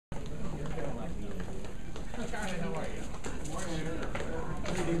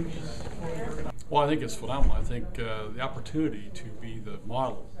Well, I think it's phenomenal. I think the opportunity to be the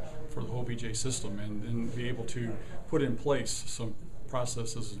model for the whole BJ system and be able to put in place some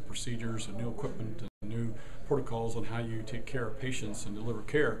processes and procedures and new equipment and new protocols on how you take care of patients and deliver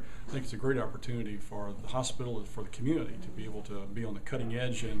care. I think it's a great opportunity for the hospital and for the community to be able to be on the cutting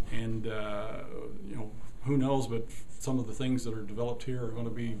edge and you know, who knows, but some of the things that are developed here are going to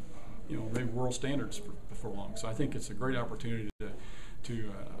be, you know, maybe world standards before long. So I think it's a great opportunity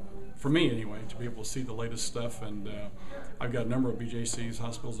to for me anyway, to be able to see the latest stuff. And I've got a number of BJC's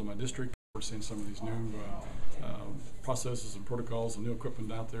hospitals in my district. We're seeing some of these new processes and protocols and new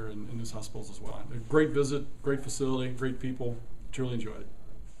equipment out there in these hospitals as well. A great visit, great facility, great people. Truly enjoyed it.